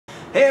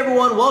Hey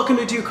everyone, welcome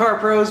to Two Car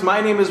Pros.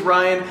 My name is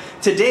Ryan.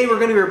 Today we're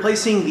going to be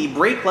replacing the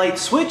brake light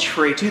switch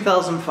for a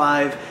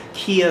 2005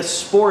 Kia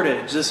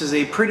Sportage. This is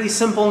a pretty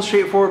simple and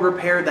straightforward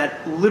repair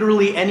that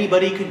literally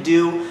anybody could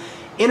do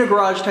in a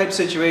garage type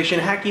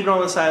situation, heck even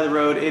on the side of the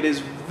road. It is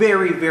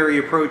very, very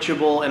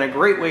approachable and a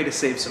great way to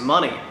save some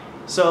money.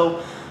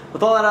 So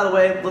with all that out of the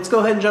way, let's go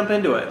ahead and jump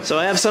into it. So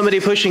I have somebody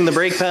pushing the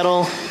brake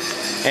pedal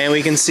and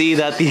we can see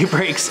that the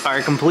brakes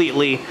are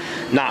completely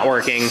not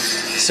working.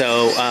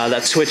 So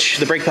that switch,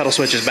 the brake pedal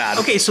switch is bad.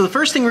 Okay, so the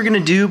first thing we're gonna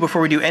do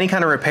before we do any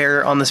kind of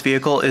repair on this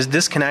vehicle is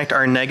disconnect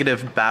our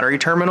negative battery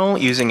terminal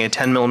using a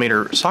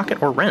 10mm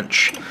socket or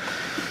wrench.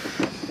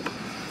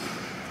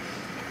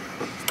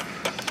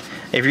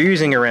 If you're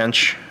using a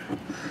wrench,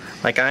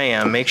 like I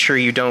am, make sure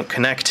you don't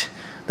connect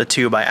the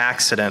two by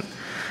accident,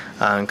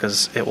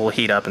 because it will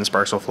heat up and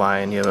sparks will fly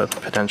and you have a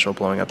potential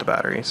blowing up the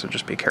battery. So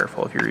just be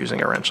careful if you're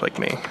using a wrench like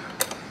me.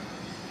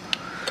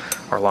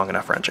 Or long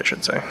enough wrench, I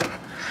should say.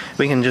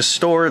 We can just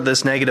store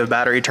this negative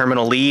battery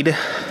terminal lead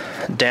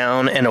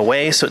down and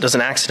away so it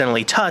doesn't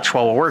accidentally touch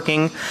while we're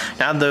working.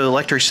 Now the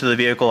electrics to the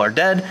vehicle are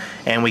dead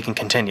and we can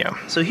continue.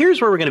 So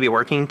here's where we're gonna be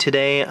working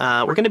today.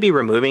 We're gonna be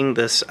removing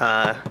this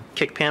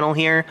kick panel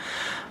here,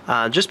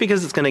 just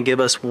because it's gonna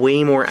give us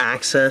way more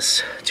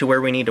access to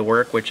where we need to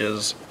work, which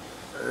is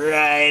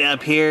right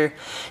up here.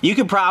 You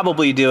could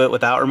probably do it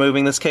without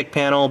removing this kick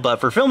panel,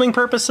 but for filming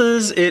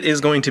purposes, it is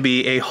going to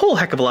be a whole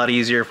heck of a lot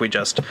easier if we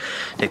just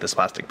take this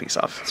plastic piece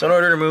off. So in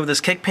order to remove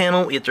this kick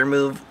panel, we have to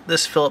remove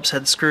this Phillips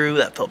head screw,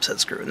 that Phillips head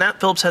screw, and that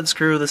Phillips head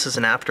screw. This is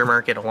an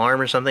aftermarket alarm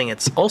or something.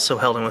 It's also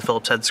held in with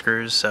Phillips head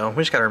screws, so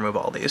we just gotta remove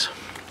all these.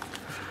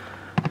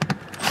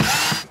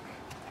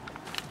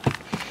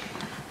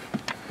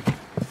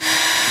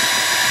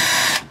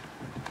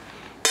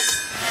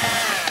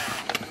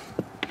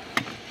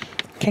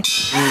 Okay,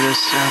 remove this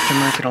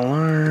aftermarket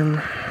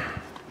alarm.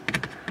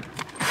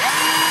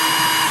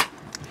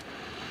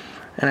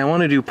 And I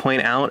wanted to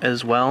point out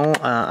as well,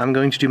 I'm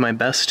going to do my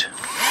best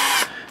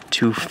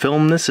to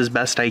film this as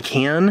best I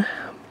can,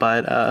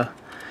 but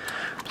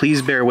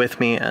please bear with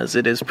me as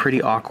it is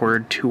pretty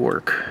awkward to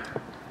work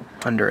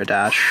under a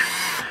dash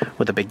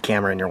with a big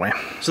camera in your way.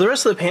 So the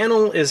rest of the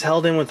panel is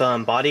held in with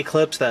body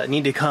clips that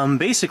need to come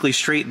basically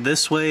straight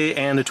this way,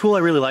 and the tool I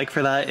really like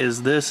for that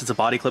is this. It's a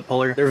body clip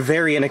puller. They're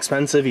very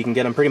inexpensive. You can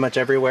get them pretty much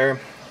everywhere.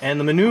 And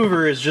the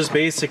maneuver is just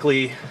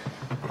basically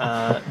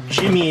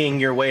jimmying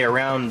your way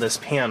around this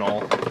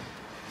panel.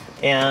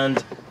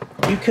 And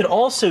you could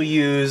also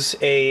use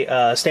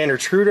a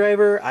standard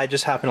screwdriver. I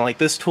just happen to like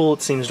this tool.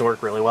 It seems to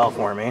work really well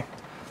for me.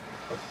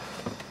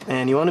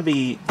 And you want to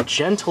be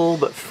gentle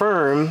but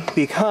firm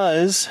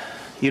because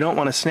you don't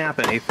want to snap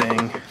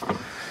anything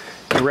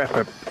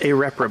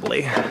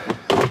irreparably.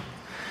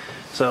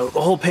 So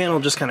the whole panel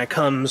just kind of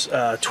comes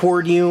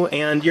toward you,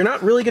 and you're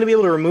not really going to be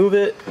able to remove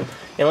it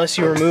unless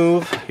you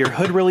remove your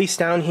hood release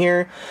down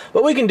here.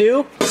 What we can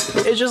do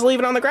is just leave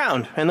it on the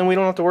ground, and then we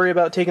don't have to worry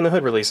about taking the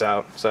hood release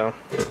out. So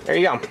there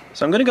you go.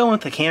 So I'm going to go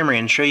with the Camry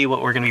and show you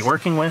what we're going to be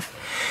working with,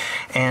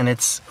 and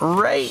it's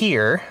right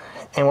here.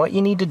 And what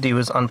you need to do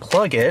is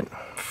unplug it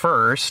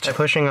first by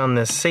pushing on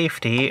this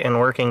safety and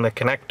working the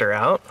connector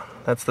out.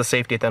 That's the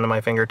safety at the end of my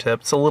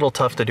fingertip. It's a little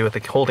tough to do with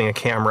holding a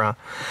camera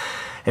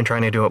and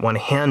trying to do it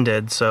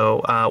one-handed.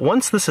 So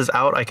once this is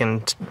out, I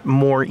can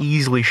more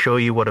easily show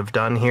you what I've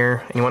done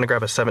here. And you want to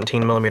grab a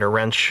 17mm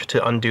wrench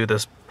to undo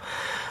this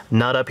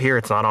nut up here.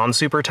 It's not on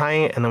super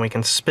tight, and then we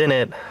can spin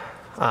it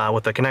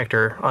with the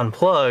connector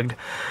unplugged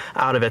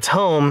out of its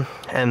home,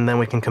 and then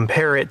we can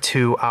compare it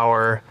to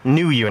our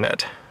new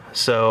unit.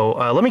 So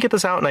let me get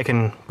this out and I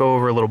can go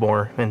over a little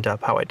more in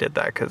depth how I did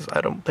that, because I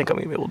don't think I'm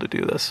gonna be able to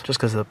do this just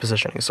because the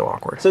positioning is so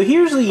awkward. So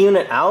here's the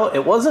unit out.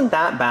 It wasn't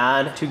that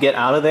bad to get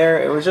out of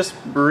there. It was just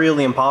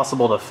really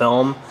impossible to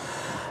film.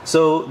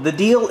 So the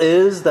deal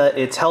is that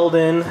it's held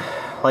in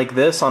like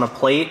this on a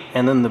plate,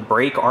 and then the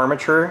brake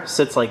armature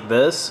sits like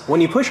this.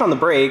 When you push on the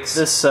brakes,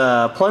 this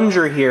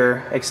plunger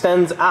here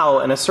extends out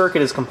and a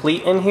circuit is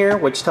complete in here,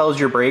 which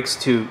tells your brakes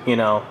to, you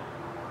know,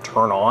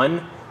 turn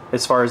on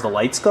as far as the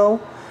lights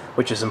go,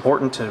 which is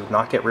important to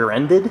not get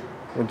rear-ended,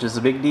 which is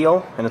a big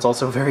deal, and it's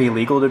also very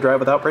illegal to drive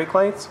without brake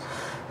lights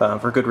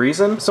for good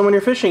reason. So when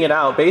you're fishing it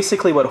out,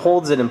 basically what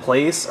holds it in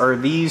place are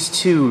these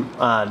two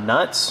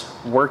nuts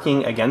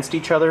working against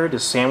each other to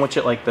sandwich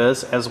it like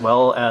this, as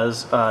well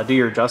as do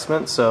your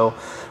adjustments. So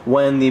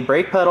when the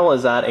brake pedal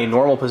is at a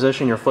normal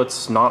position, your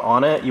foot's not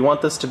on it, you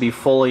want this to be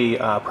fully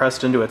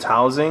pressed into its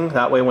housing.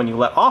 That way when you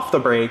let off the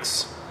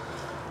brakes,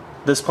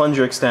 this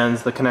plunger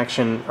extends, the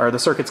connection, or the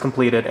circuit's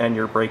completed, and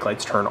your brake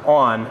lights turn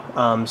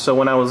on. So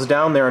when I was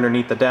down there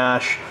underneath the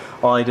dash,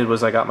 all I did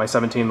was I got my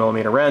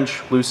 17mm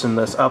wrench, loosened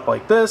this up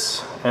like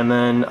this, and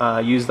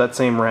then used that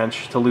same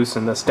wrench to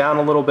loosen this down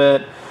a little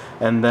bit,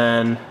 and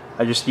then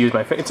I just used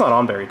my finger. It's not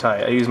on very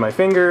tight. I used my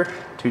finger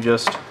to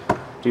just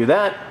do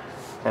that,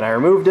 and I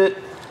removed it,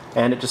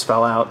 and it just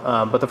fell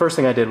out. But the first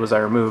thing I did was I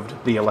removed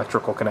the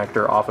electrical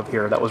connector off of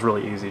here. That was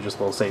really easy, just a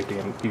little safety,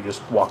 and you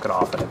just walk it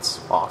off and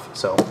it's off.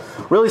 So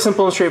really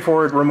simple and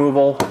straightforward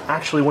removal.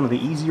 Actually one of the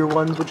easier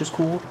ones, which is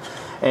cool.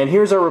 And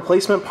here's our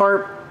replacement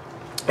part.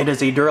 It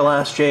is a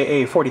Duralast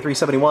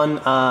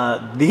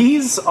JA4371.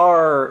 These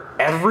are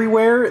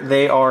everywhere.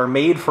 They are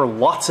made for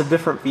lots of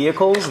different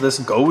vehicles. This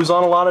goes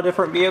on a lot of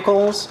different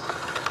vehicles.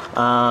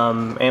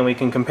 And we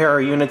can compare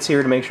our units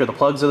here to make sure the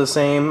plugs are the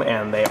same,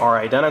 and they are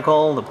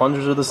identical. The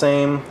plungers are the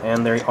same,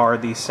 and they are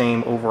the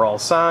same overall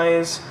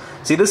size.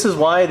 See, this is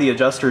why the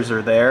adjusters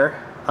are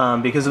there.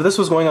 Because if this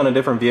was going on a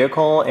different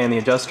vehicle and the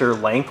adjuster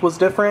length was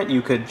different,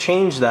 you could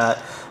change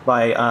that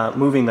by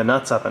moving the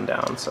nuts up and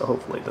down. So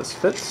hopefully this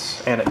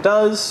fits, and it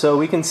does. So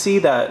we can see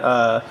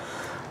that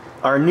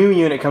our new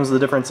unit comes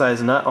with a different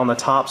size nut on the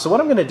top. So what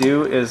I'm going to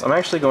do is I'm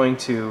actually going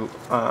to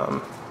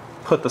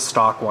put the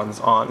stock ones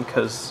on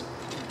because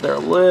they're a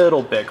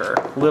little bigger,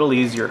 a little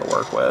easier to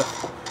work with.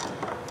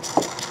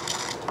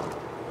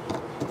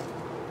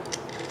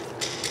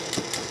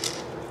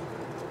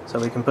 So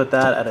we can put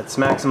that at its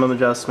maximum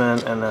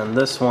adjustment, and then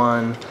this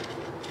one,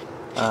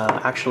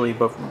 actually,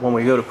 but when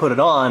we go to put it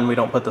on, we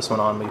don't put this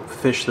one on. We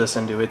fish this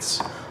into its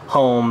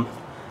home,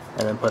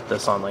 and then put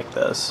this on like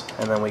this,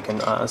 and then we can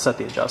set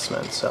the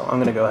adjustment. So I'm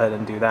going to go ahead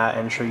and do that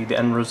and show you the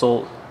end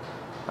result,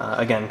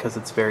 again, because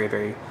it's very,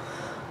 very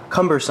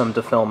cumbersome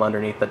to film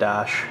underneath the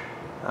dash.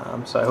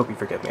 So I hope you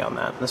forgive me on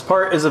that. This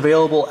part is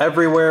available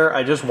everywhere.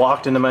 I just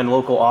walked into my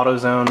local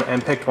AutoZone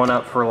and picked one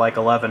up for like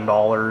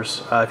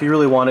 $11. If you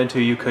really wanted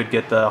to, you could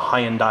get the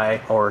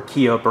Hyundai or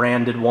Kia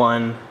branded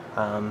one.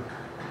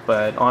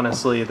 But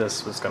honestly,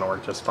 this was going to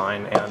work just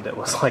fine, and it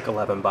was like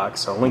 11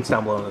 bucks. So links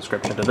down below in the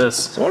description to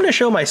this. So I wanted to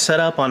show my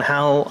setup on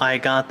how I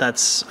got that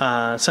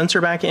sensor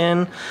back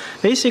in.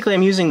 Basically,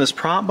 I'm using this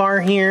prop bar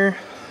here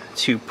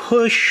to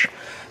push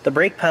the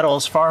brake pedal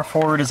as far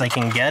forward as I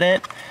can get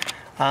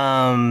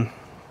it.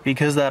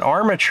 Because that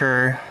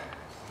armature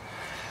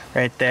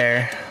right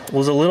there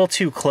was a little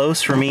too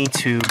close for me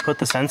to put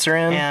the sensor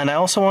in. And I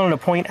also wanted to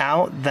point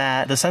out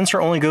that the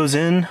sensor only goes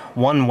in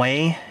one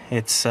way.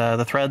 It's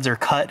the threads are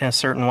cut in a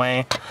certain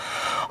way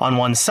on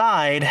one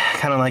side,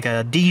 kind of like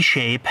a D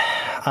shape.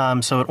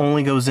 So it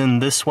only goes in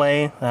this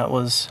way. That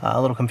was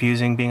a little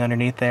confusing being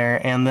underneath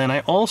there. And then I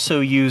also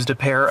used a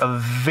pair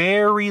of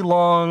very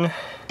long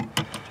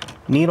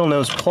needle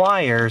nose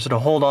pliers to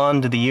hold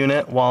on to the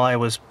unit while I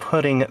was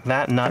putting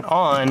that nut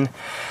on.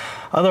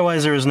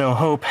 Otherwise there was no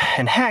hope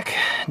in heck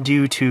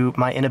due to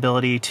my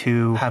inability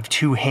to have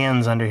two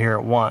hands under here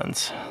at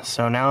once.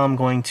 So now I'm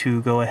going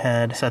to go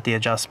ahead, set the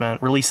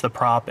adjustment, release the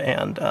prop,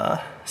 and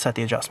set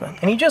the adjustment.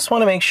 And you just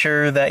want to make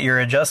sure that your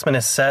adjustment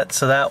is set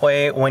so that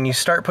way when you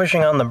start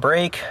pushing on the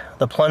brake,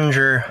 the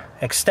plunger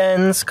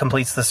extends,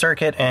 completes the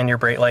circuit, and your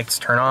brake lights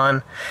turn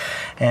on.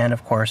 And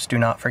of course, do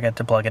not forget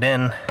to plug it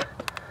in.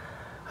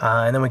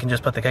 And then we can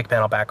just put the kick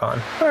panel back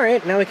on. All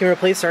right, now we can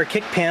replace our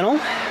kick panel.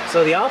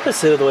 So the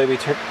opposite of the way we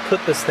put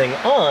this thing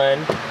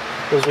on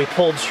was we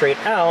pulled straight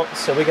out,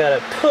 so we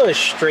gotta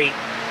push straight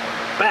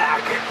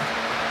back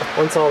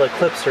once all the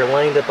clips are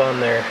lined up on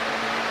their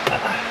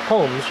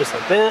homes, just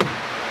like that.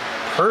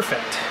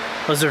 Perfect.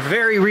 Those are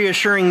very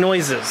reassuring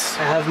noises.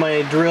 I have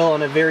my drill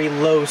on a very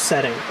low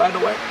setting, by the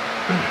way.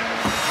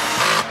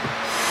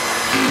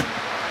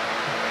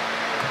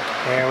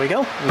 There we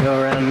go. We go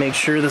around and make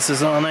sure this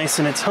is all nice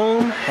in its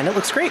home, and it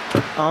looks great.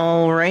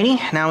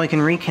 Alrighty, now we can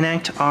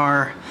reconnect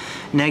our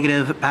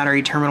negative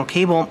battery terminal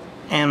cable,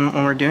 and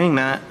when we're doing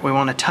that, we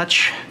want to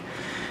touch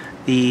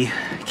the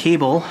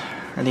cable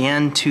or the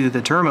end to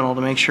the terminal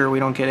to make sure we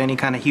don't get any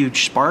kind of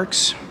huge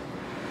sparks.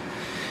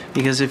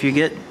 Because if you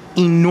get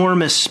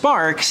enormous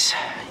sparks,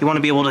 you want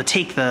to be able to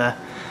take the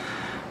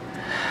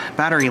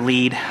battery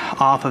lead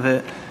off of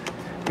it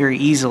very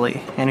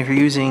easily. And if you're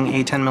using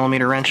a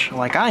 10mm wrench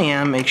like I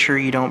am, make sure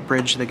you don't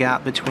bridge the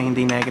gap between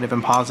the negative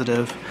and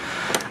positive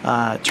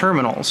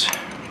terminals.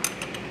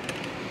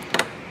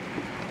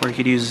 Or you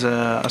could use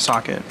a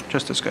socket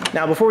just as good.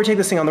 Now before we take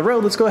this thing on the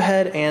road, let's go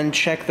ahead and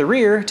check the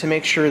rear to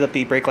make sure that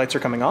the brake lights are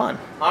coming on.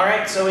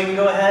 Alright, so we can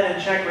go ahead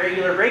and check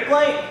regular brake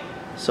light.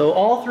 So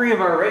all three of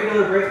our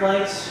regular brake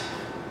lights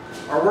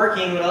are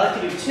working. What I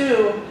like to do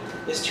too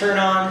is turn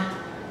on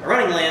the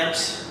running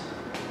lamps.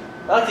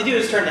 What I like to do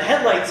is turn the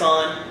headlights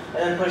on and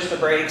then push the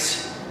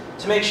brakes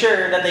to make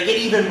sure that they get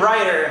even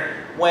brighter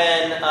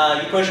when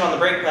you push on the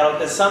brake pedal,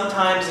 because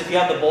sometimes if you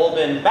have the bulb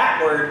in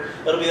backward,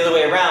 it'll be the other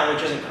way around,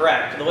 which isn't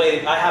correct. The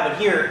way I have it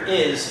here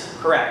is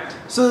correct.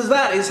 So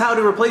that is how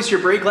to replace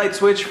your brake light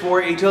switch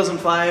for a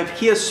 2005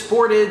 Kia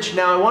Sportage.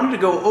 Now I wanted to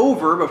go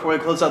over, before I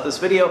close out this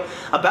video,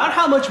 about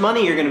how much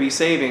money you're going to be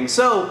saving.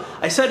 So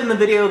I said in the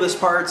video this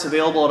part's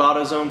available at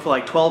AutoZone for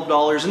like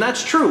 $12, and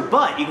that's true,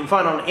 but you can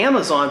find it on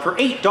Amazon for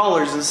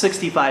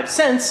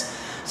 $8.65.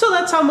 So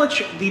that's how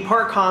much the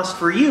part cost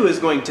for you is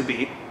going to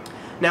be.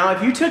 Now,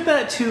 if you took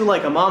that to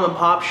like a mom and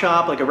pop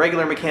shop, like a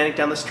regular mechanic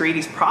down the street,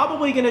 he's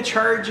probably going to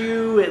charge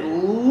you at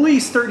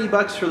least 30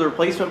 bucks for the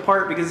replacement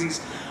part, because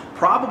he's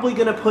probably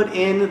going to put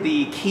in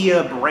the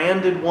Kia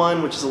branded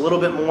one, which is a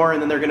little bit more,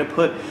 and then they're going to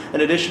put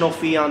an additional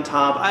fee on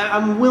top.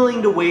 I'm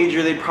willing to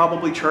wager they'd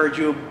probably charge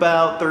you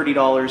about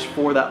 $30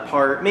 for that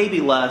part,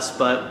 maybe less,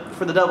 but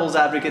for the devil's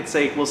advocate's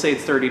sake, we'll say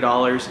it's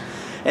 $30.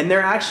 and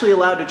they're actually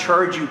allowed to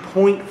charge you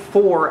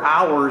 0.4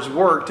 hours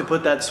work to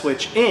put that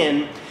switch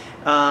in.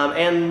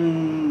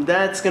 And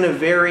that's going to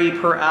vary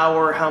per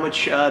hour how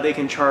much they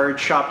can charge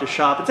shop to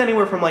shop. It's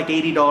anywhere from like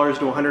 $80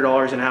 to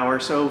 $100 an hour.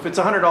 So if it's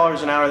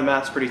 $100 an hour, the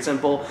math's pretty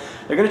simple.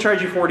 They're going to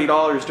charge you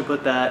 $40 to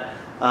put that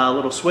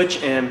little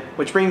switch in,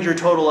 which brings your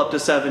total up to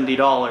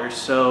 $70.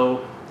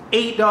 So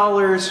 $8,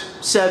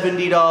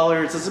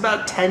 $70, it's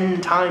about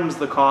 10 times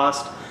the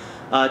cost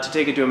to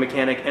take it to a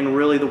mechanic, and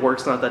really the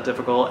work's not that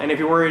difficult. And if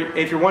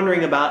you're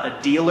wondering about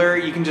a dealer,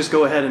 you can just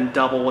go ahead and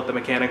double what the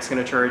mechanic's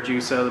going to charge you.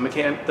 So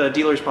the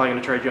dealer's probably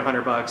going to charge you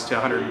 $100 to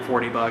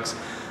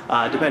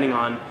 $140, depending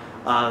on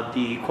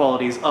the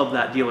qualities of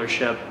that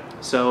dealership.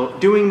 So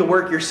doing the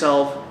work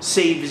yourself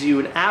saves you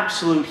an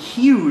absolute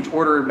huge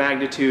order of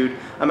magnitude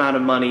amount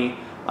of money,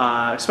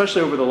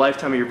 especially over the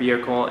lifetime of your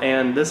vehicle.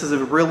 And this is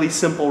a really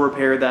simple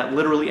repair that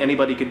literally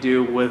anybody could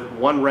do with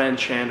one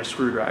wrench and a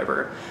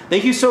screwdriver.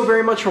 Thank you so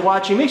very much for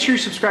watching. Make sure you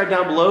subscribe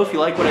down below. If you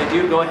like what I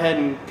do, go ahead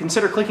and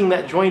consider clicking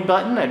that join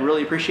button. I'd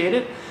really appreciate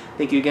it.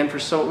 Thank you again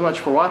so much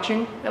for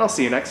watching, and I'll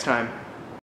see you next time.